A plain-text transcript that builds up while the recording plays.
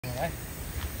right?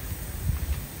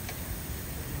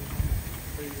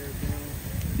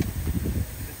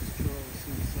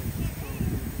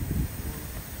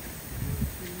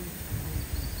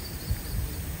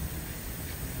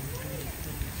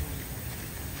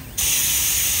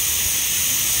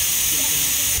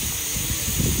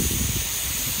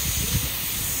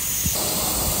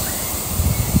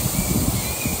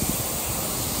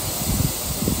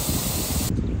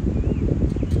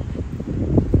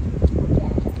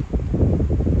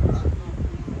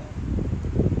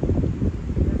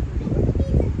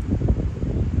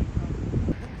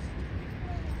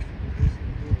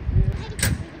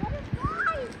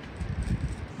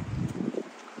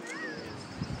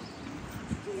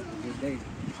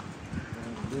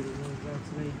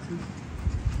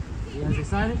 You guys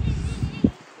excited? You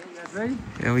guys ready?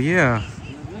 Hell yeah.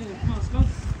 Come on, let's go.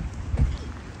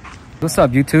 What's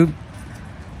up, YouTube?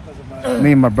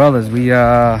 Me and my brothers, we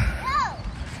got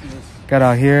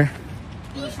out here.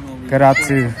 Got out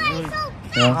to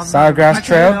Sawgrass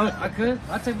Trail.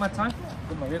 I'll take my time.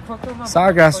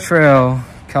 Sawgrass Trail,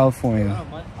 California.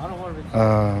 I don't want to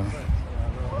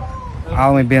I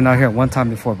only been out here one time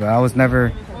before, but I was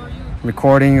never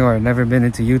recording or never been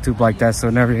into YouTube like that, so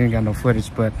never even got no footage.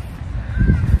 But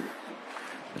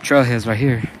the trailhead's right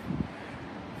here,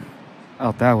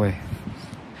 out that way.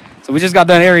 So we just got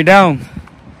done airing down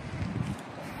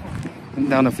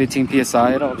to 15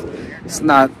 psi. It's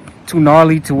not too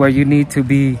gnarly to where you need to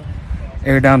be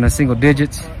aired down to single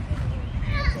digits,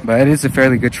 but it is a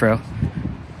fairly good trail.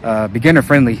 Beginner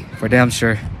friendly for damn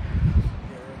sure.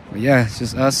 But yeah, it's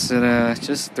just us and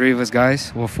just 3 of us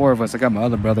guys. Well, 4 of us. I got my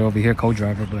other brother over here,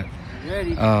 co-driver, but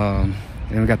and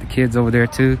we got the kids over there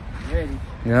too.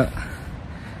 Yeah,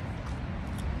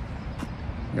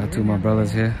 got 2 of my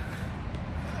brothers here.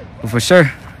 But for sure,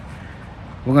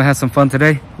 we're gonna have some fun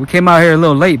today. We came out here a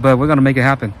little late, but we're gonna make it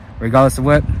happen. Regardless of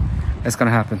what, it's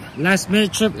gonna happen. Last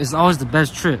minute trip is always the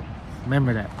best trip.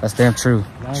 Remember that. That's damn true.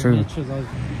 True. Minute trip is always...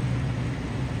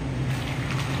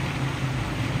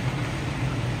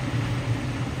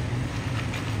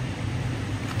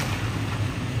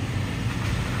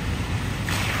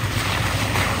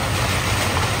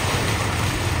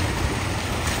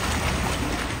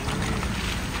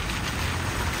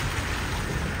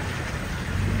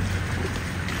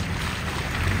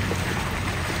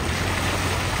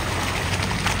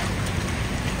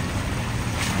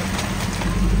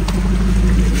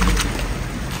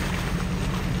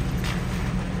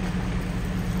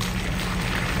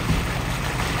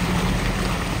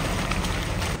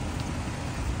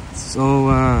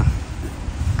 So,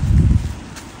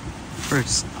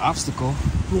 first obstacle.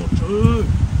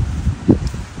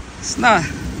 It's not.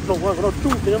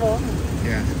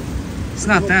 Yeah, it's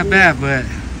not that bad, but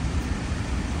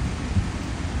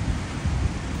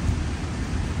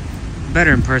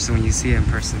better in person when you see it in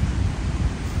person.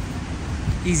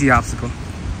 Easy obstacle.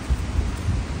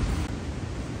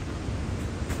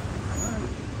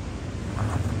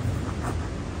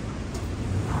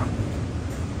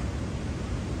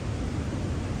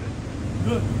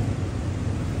 Good.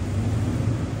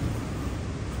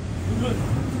 Good.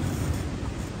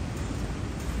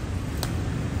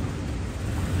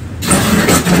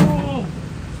 Oh,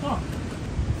 stop.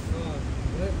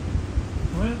 Good.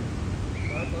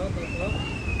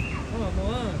 Come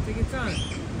on, take your time.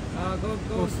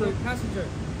 Go straight passenger.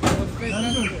 Go straight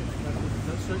passenger.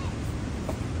 That's straight.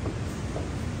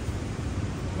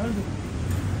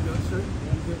 That's straight.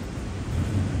 Good.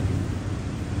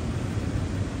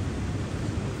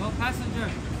 Go passenger.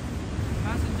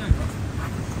 Passenger.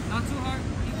 Not too hard.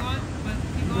 Keep going. But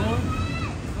keep going.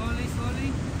 Slowly, slowly.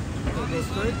 Slowly,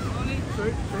 slowly, slowly.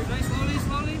 Straight, straight. Slowly,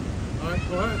 slowly. Alright,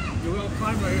 go ahead. You will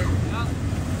climb right here. Yeah.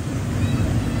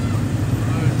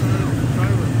 Alright, try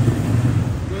it.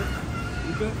 Good.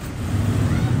 You good?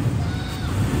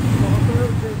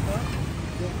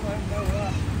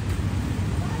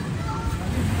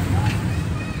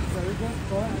 Very good.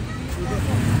 Go ahead. You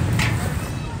good?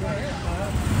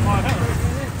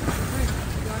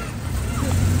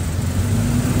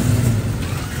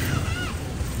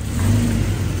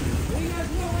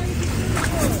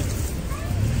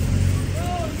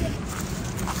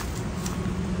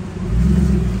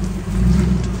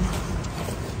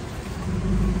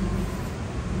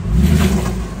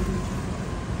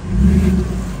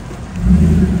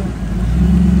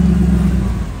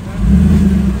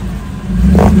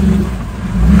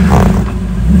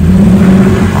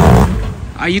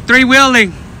 Are you 3-wheeling?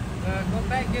 Go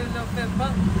back, give a little bit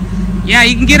bump. Yeah,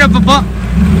 you can get up a bump.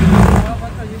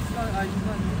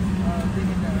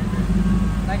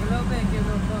 Like a little bit, give a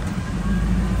little bump.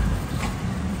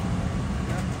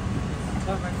 Yeah.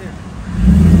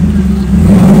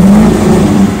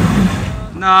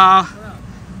 No.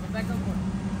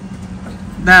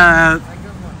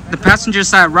 The passenger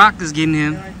side rock is getting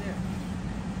him. You're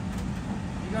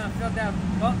gonna feel that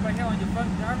bump right here on your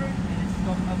front driver and just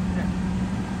go up there.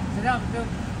 Sit down, Phil.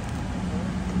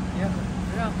 Yeah,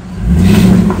 sit down.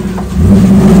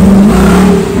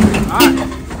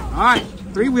 Alright.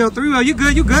 Three wheel. You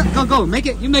good. Go. Make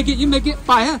it. You make it.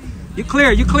 Fire. You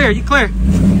clear.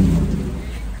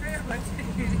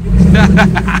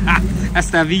 That's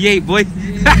that V8, boy.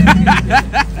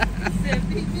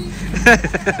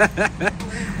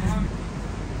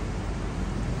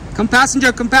 Come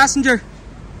passenger.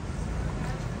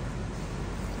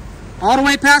 All the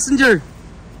way passenger.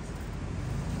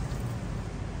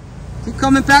 Keep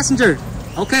coming passenger.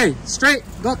 Okay, straight.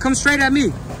 Go, come straight at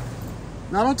me.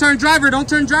 Now don't turn driver,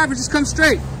 just come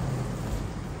straight.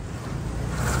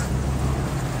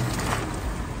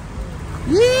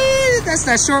 Yeah, that's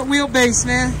that short wheelbase,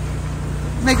 man.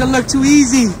 Make it look too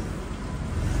easy.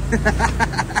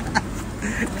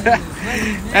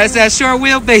 That's that short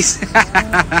wheelbase.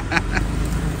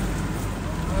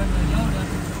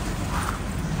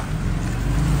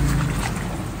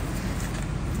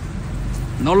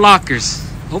 No lockers.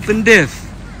 Open diff.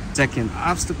 Second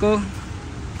obstacle.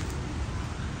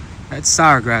 That's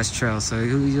Sourgrass Trail. So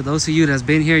those of you that's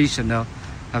been here, you should know.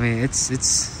 I mean,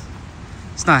 it's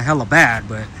not hella bad,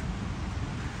 but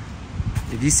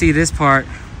if you see this part,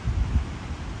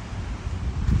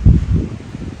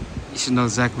 you should know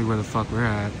exactly where the fuck we're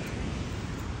at.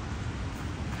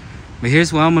 But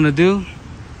here's what I'm gonna do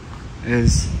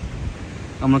is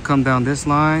I'm gonna come down this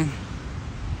line,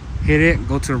 hit it,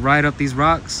 go to the right up these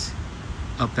rocks,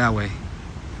 up that way.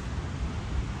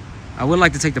 I would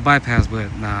like to take the bypass,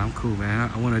 but nah, I'm cool, man.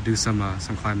 I want to do some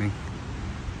climbing.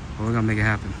 But we're gonna make it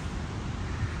happen.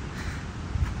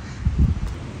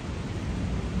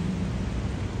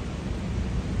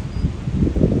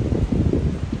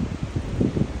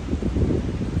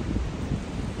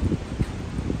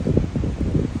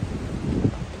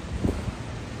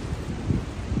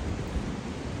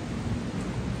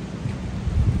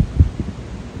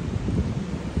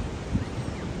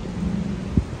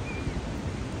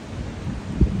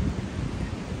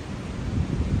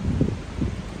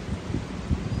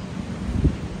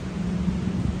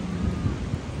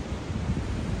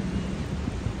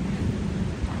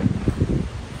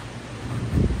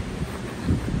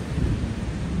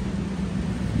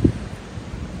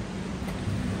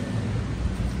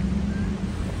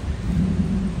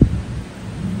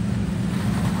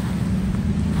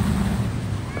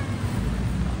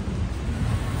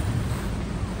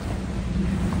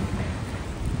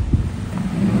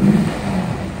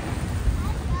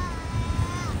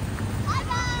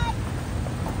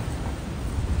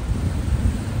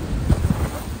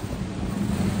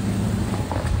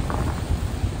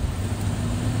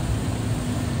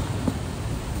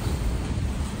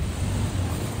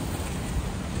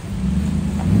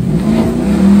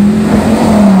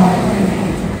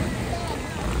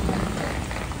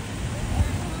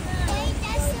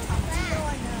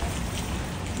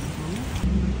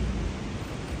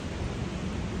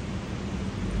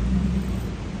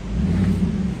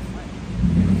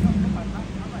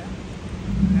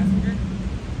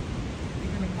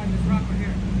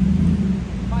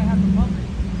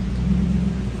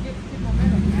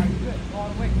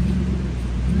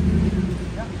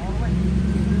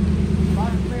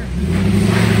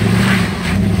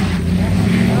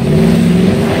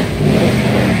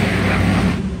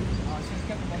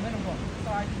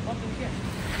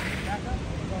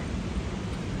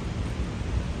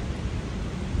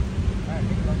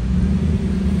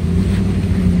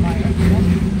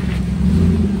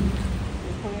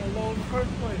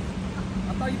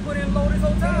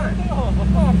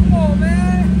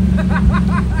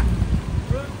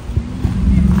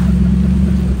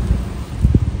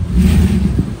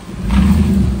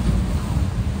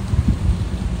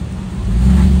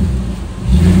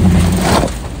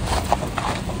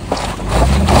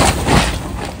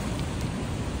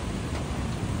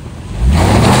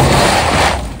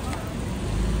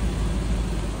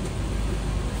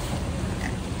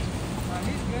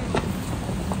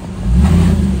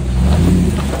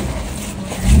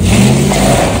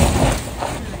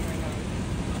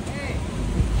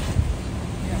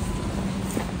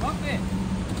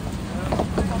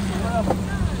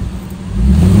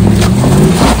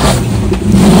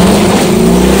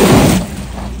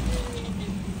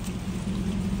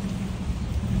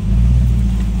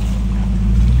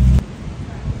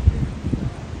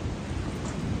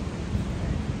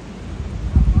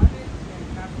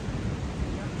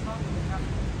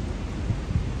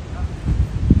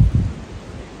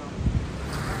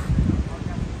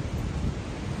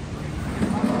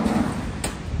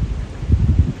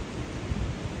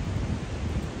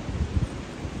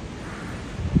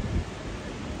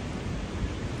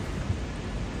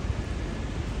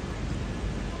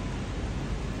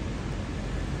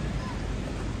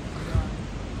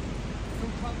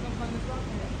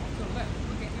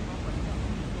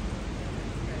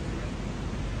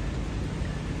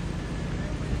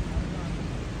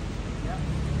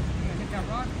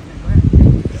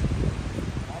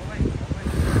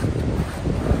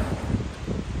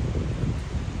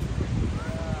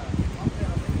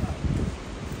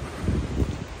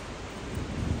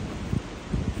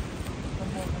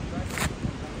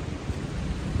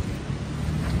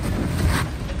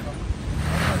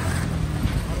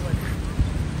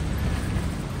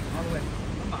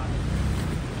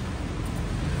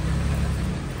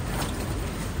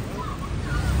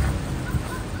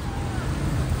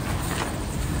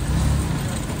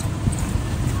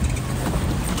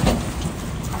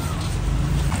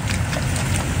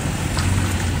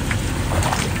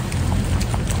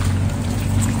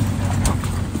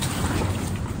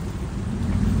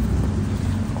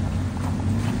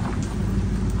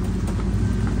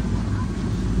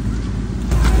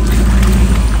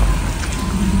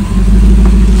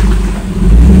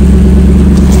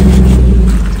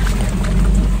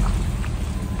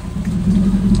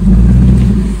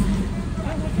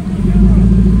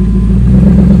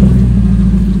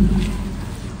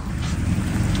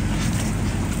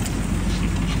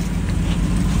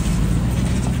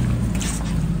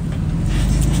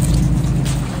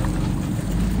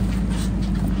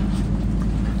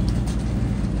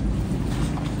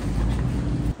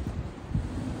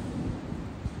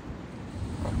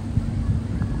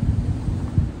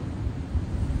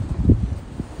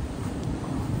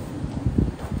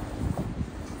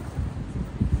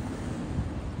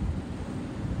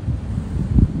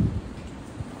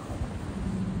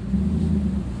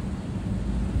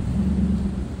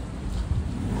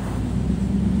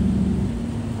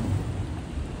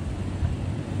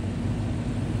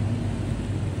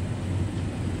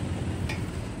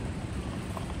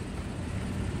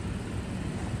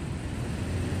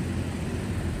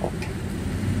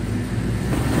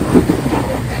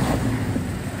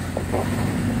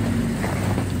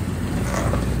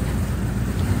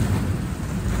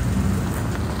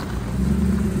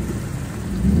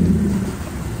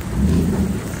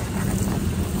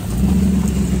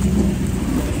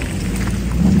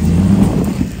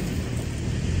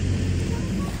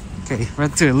 run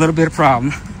into a little bit of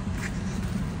problem.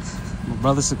 My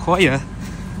brother Sequoia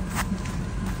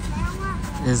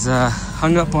is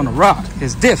hung up on a rock.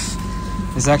 His diff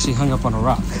is actually hung up on a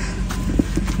rock.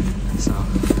 So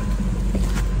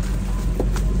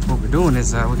what we're doing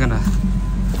is we're gonna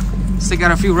stick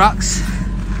out a few rocks.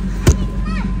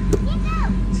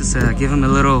 Just give him a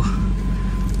little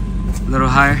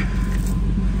higher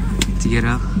to get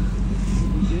out.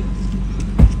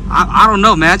 I don't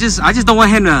know, man. I just don't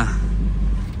want him to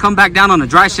come back down on the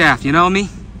dry shaft. You know what I mean?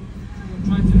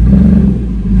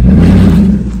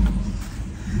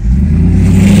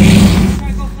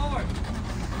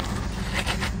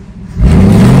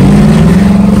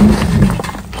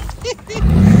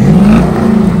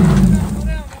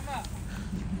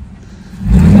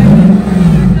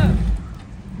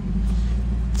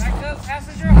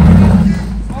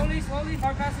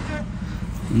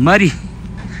 Muddy.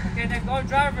 Okay, then go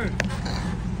driver.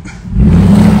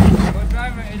 Go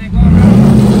driver and then go around.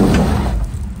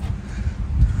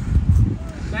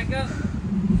 Back up. Go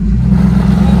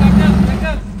back up, back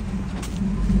up.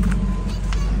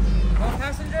 Go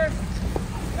passenger.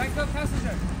 Back up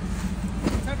passenger.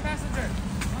 Turn passenger.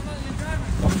 No, you're driver.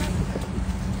 Go passenger.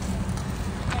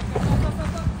 Okay,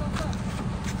 stop.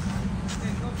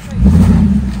 Okay, go straight.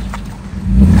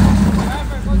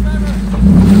 Driver, go driver.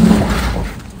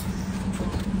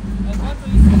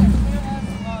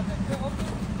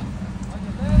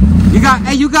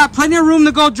 You got plenty of room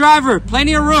to go, driver.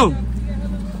 Plenty of room.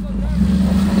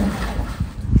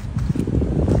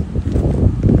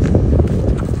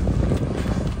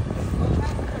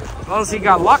 As long as he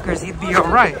got lockers, he'd be all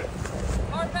right.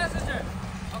 Hard passenger.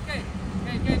 Okay,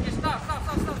 stop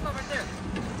right there.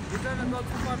 You're gonna go too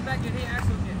far back, you hit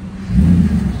axle again.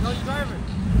 Go driver.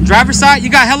 Driver side, you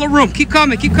got hella room. Keep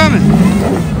coming.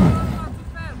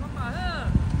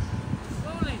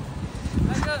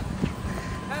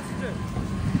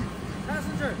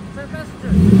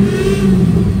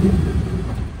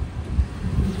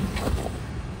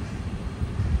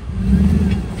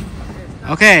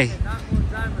 Okay.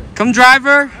 Come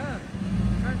driver.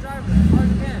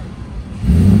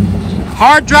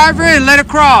 Hard driver and let it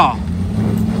crawl.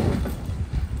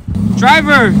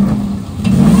 Driver.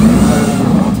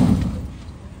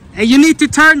 Hey, you need to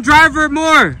turn driver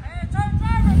more. Hey, turn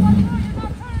driver.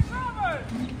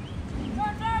 You're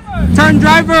not turning driver. Turn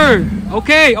driver.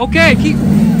 Okay. Keep.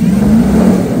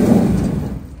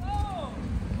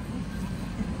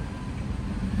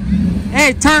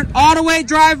 Hey, turn all the way,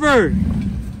 driver.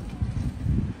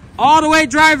 All the way,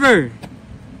 driver.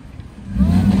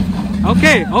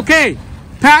 Okay.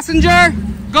 Passenger,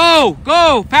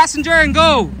 go. Passenger and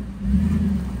go.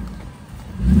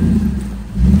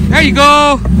 There you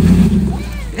go.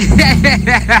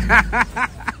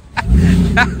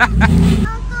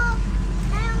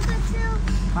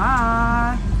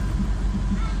 Hi.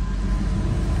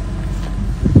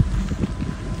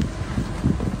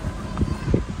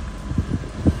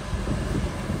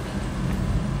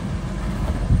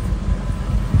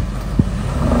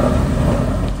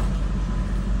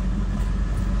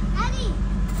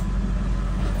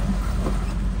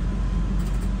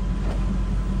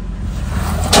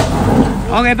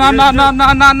 Okay,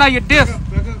 no, you're diff.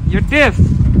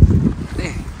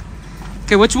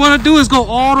 Okay, what you want to do is go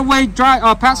all the way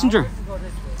passenger.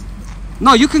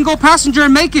 No, you can go passenger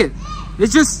and make it.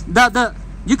 It's just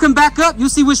you can back up, you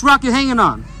see which rock you're hanging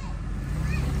on.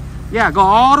 Yeah, go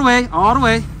all the way.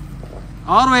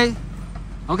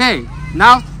 Okay,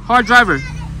 now hard driver.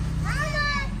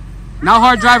 Now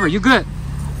hard driver, you good.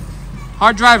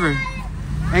 Hard driver.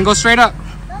 And go straight up.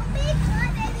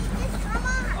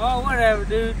 Oh, whatever,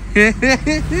 dude.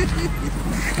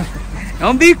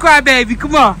 Don't be crybaby.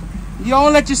 Come on. You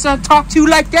don't let your son talk to you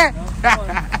like that.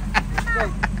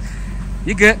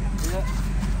 You good?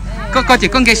 Yeah. Go chị,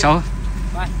 con ghe sổ.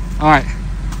 Bye. All right.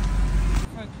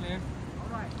 Clear.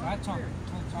 Right chop.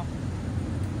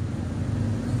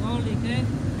 Slowly, okay?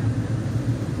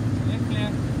 Clear.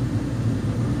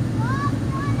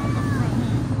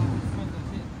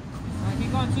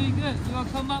 Keep going till you're good. You're gonna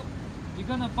come up. You're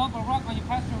gonna bump a rock on your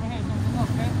passenger over here. It's gonna go,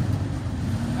 okay?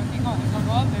 Keep going. It's gonna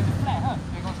go up there. It's flat, huh?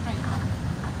 Okay, go straight. Keep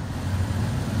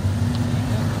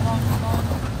going. Keep going.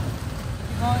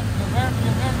 Your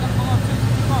rear gonna go up too.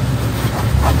 Keep going.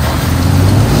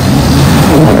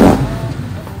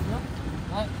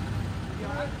 Right.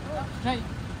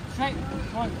 Straight.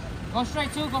 Go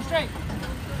straight too. Go straight.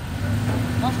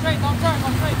 Don't turn. Go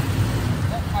straight.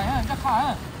 Phải ha, chắc phải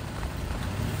ha.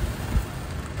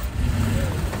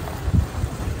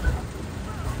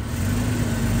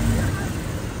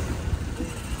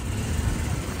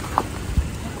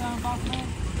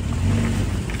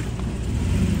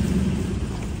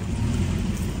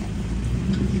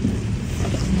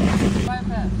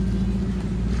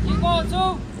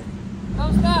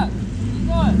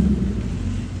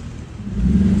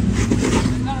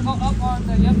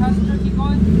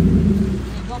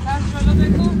 Passenger, a little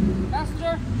bit cool.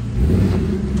 Passenger.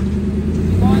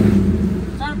 Keep going.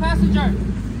 Turn passenger.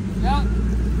 Yeah.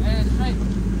 And straight.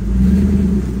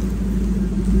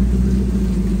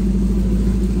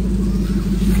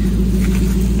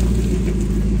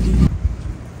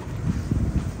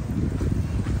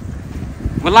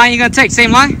 What line you gonna take?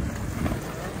 Same line?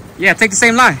 Yeah, take the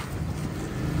same line.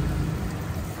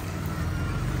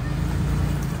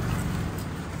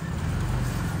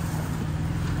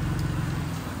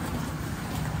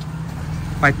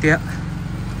 Right there.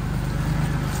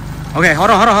 Okay, hold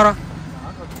on.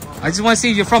 I just want to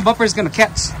see if your front bumper is gonna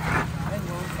catch.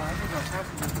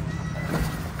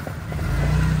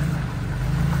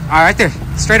 All right, right there.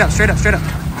 Straight up.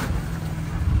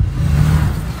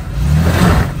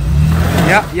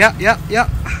 Yep.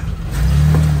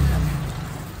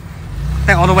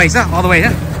 Hey, all the way, sir. All the way,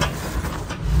 yeah.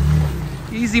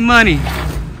 Easy money.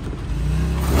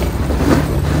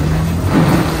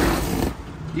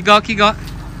 You go, keep going.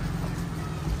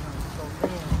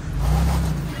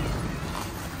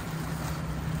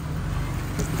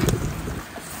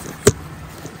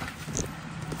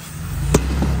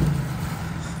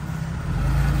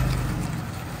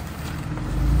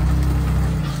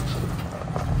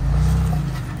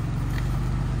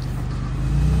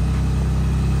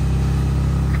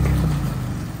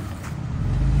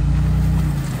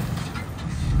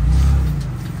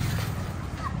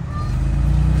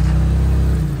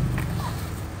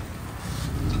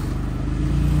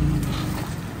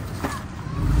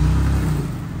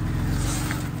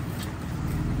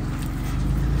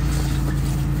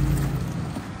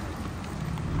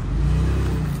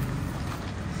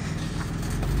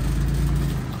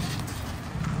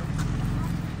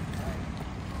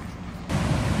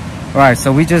 All right,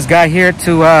 so we just got here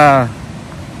to the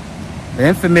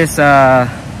infamous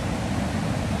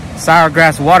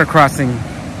Sourgrass water crossing.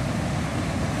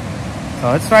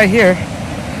 So it's right here.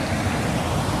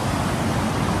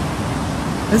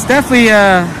 It's definitely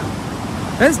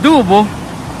it's doable,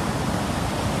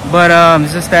 but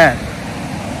it's just that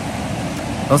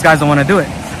those guys don't want to do it.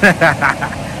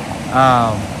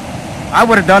 I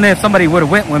would have done it if somebody would have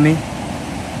went with me,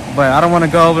 but I don't want to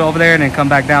go over there and then come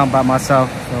back down by myself.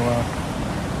 So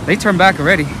they turned back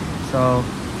already. So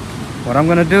what I'm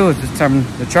gonna do is just turn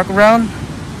the truck around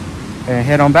and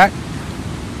head on back,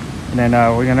 and then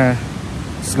we're gonna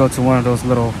just go to one of those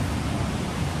little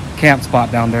camp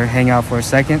spot down there, hang out for a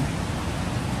second,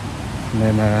 and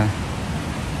then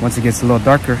once it gets a little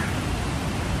darker,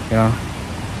 you know,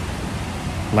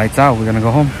 lights out, we're gonna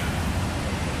go home.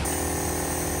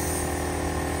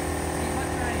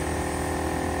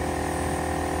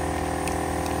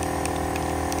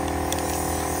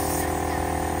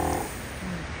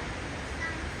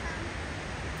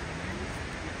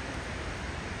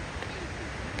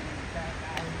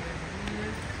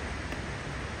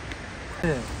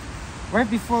 Right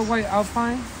before White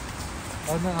Alpine,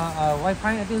 or White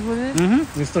Pine, I think is what it is.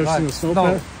 Mm-hmm. You start seeing the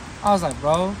snow. I was like,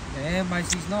 bro, everybody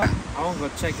sees snow. I want to go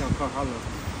check out Car Hollow.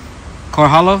 Car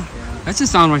Hollow? Yeah. That's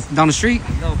just down the street.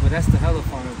 No, but that's the hella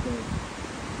far up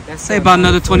there. That's Say about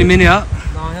another 20 minutes up.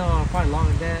 No, hell, probably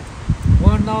longer than that.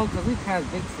 Well, no, because we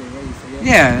passed Big City already. So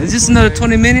Yeah, it's just another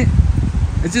 20 minutes.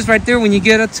 It's just right there when you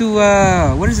get up to,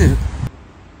 what is it?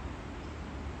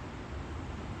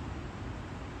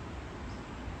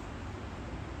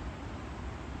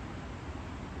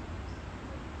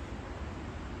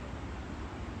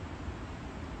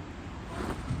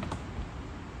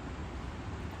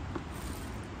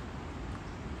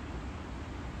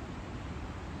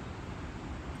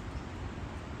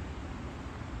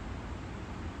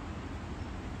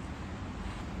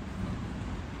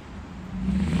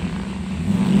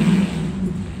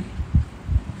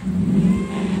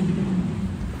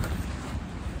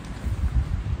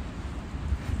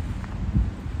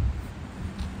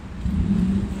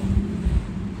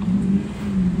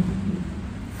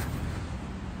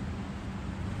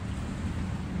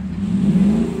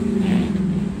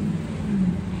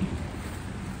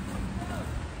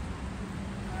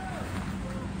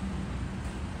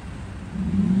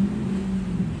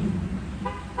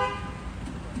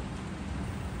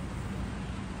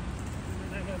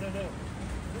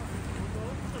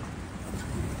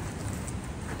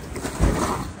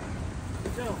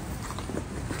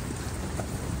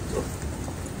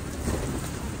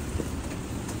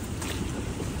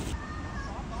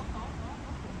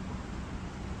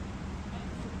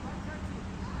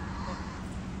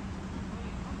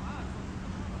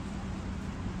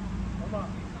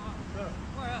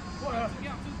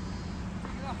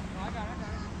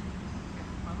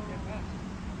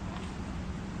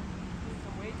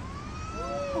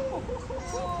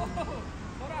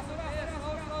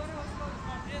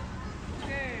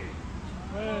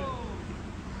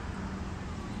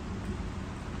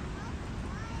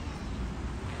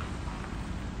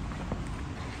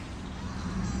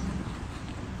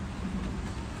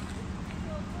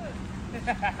 It's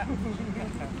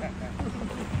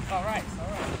all right. It's all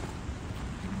right.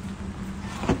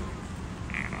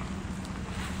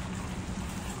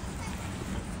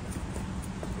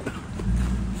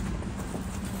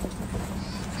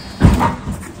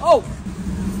 Oh!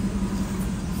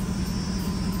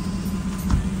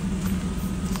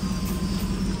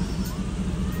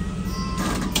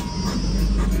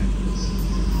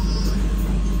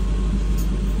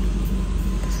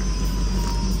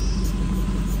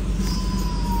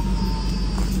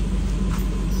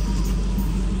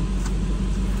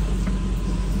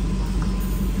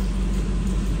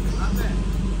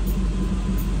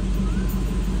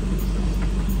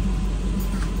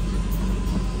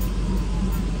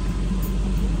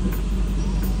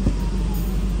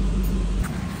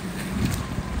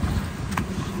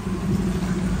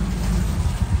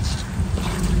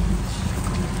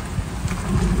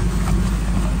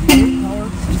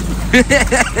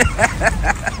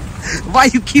 Why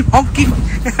you keep honking?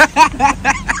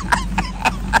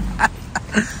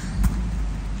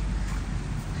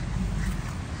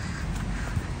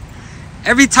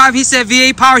 Every time he said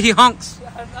V8 power, he honks.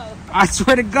 I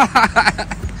swear to God.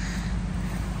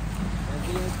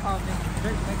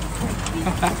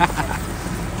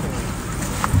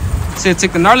 Said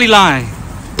take the gnarly line.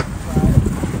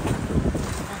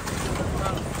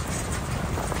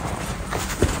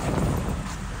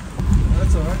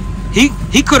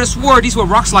 He could have swore these were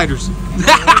rock sliders.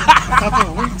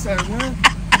 Couple of weeks there, man.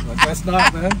 But that's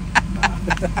not, man.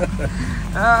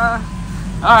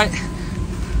 All right.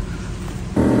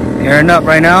 Airing up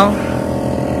right now.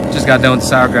 Just got done with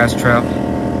the Sourgrass Trail.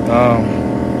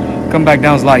 Coming back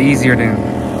down is a lot easier than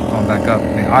going back up.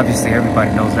 I mean, obviously,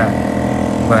 everybody knows that.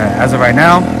 But as of right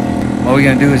now, all we're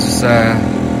gonna do is just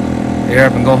air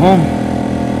up and go home.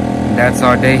 And that's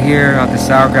our day here on the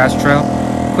Sourgrass Trail.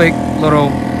 Quick little.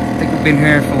 I think we've been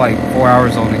here for like 4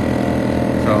 hours only.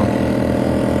 So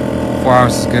 4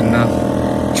 hours is good enough.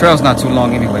 The trail's not too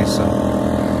long anyway, so.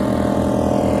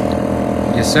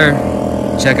 Yes, sir.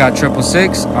 Check out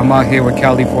 666. I'm out here with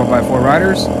Cali 4x4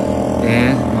 riders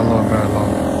and my little brother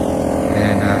Logan.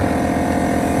 And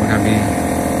we're gonna be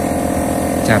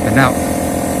tapping out.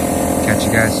 Catch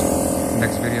you guys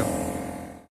next video.